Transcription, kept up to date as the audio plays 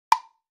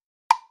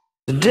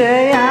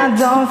Today I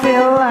don't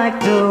feel like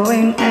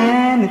doing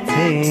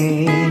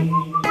anything.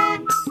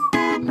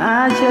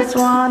 I just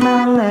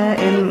wanna lay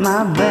in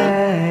my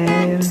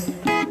bed.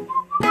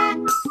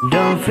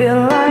 Don't feel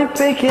like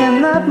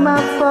picking up my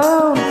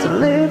phone to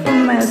leave a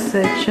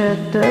message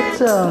at the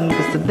tone.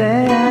 Cause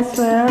today I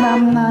swear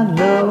I'm not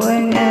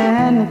doing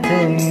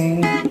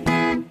anything.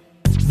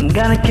 I'm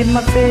gonna keep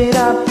my feet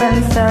up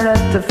and stare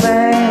at the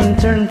fan.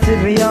 Turn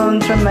TV on,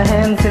 turn my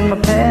hands in my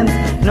pants.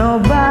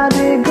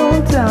 Nobody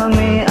gon' tell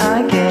me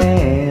I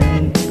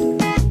can't.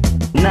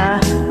 Nah,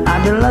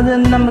 I've been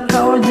loading on my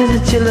couch,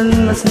 just chillin'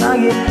 in my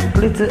snuggie.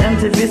 Click to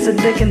MTV so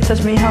they can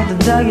touch me how to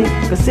doggy.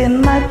 Cause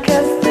in my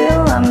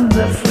castle I'm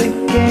the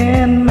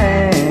freaking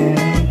man.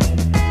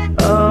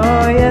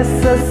 Oh yes,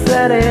 I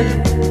said it,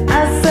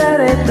 I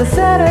said it, I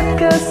said it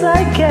cause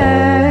I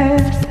can.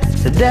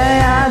 Today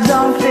I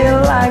don't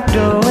feel like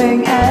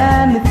doing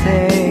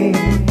anything.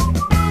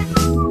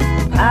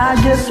 I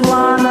just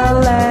wanna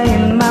lay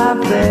in my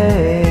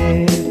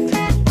bed.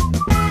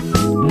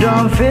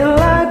 Don't feel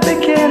like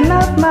picking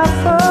up my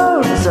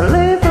phone, so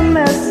leave a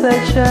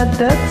message at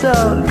the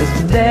tone. Cause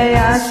today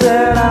I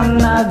swear I'm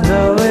not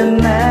doing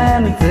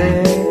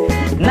anything.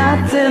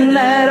 Nothing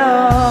at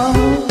all.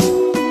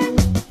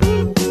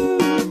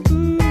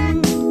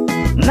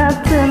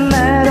 Nothing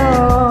at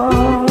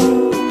all.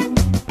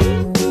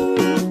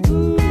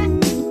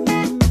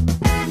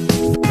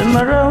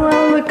 Tomorrow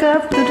I'll wake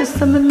up to the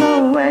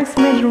seminal wax.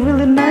 Meet a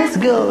really nice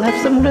girl, have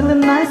some really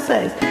nice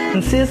sex,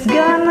 and she's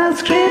gonna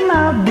scream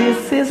out,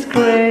 this is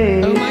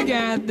great. Oh my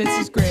god, this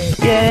is great.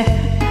 Yeah,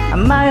 I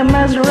might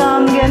mess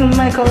around getting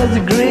my college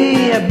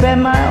degree. I bet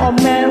my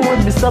old man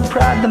would be so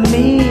proud of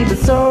me. But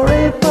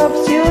sorry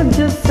pops, you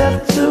just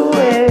have to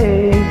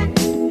wait.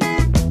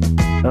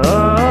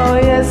 Oh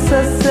yes,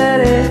 I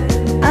said it,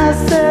 I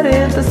said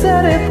it, I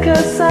said it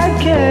cause I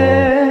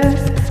care.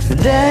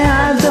 Today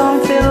I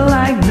don't feel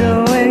like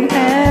doing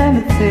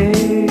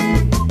anything.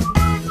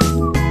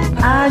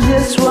 I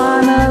just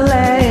wanna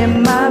lay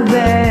in my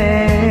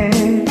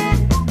bed.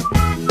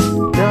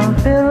 Don't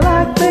feel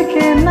like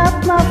picking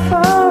up my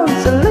phone,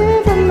 so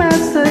leave a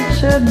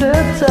message at the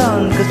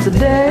tone. Cause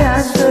today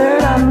I swear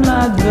I'm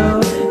not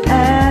doing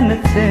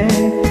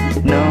anything.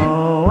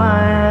 No,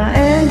 I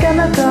ain't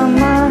gonna come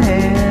my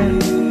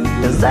hand,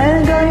 cause I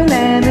ain't going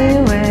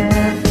anywhere.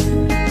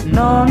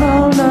 No,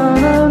 no, no,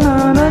 no, no,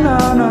 no, no,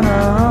 no, no.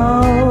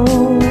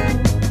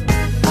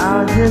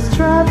 I'll just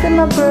drop in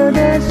my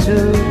birthday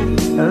suit,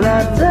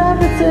 let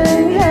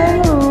everything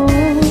hang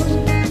loose.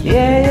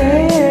 Yeah, yeah,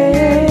 yeah,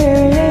 yeah,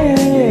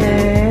 yeah,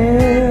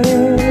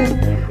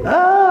 yeah.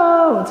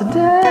 Oh,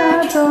 today I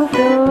don't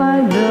feel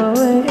like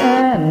doing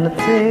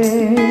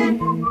anything.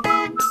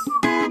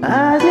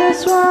 I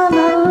just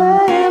wanna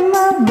lay in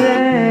my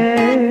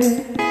bed.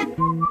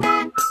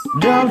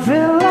 Don't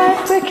feel like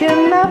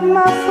picking up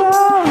my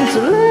phone, so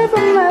leave a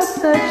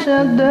message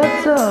at the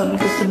tone.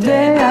 Cause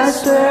today I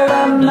swear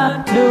I'm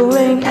not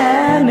doing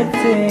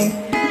anything.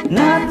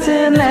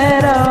 Nothing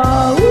at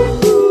all.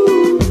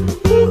 Woo-hoo,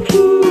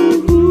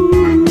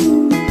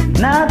 woo-hoo,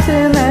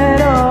 nothing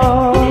at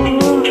all.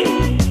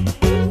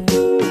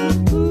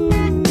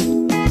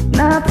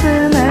 Nothing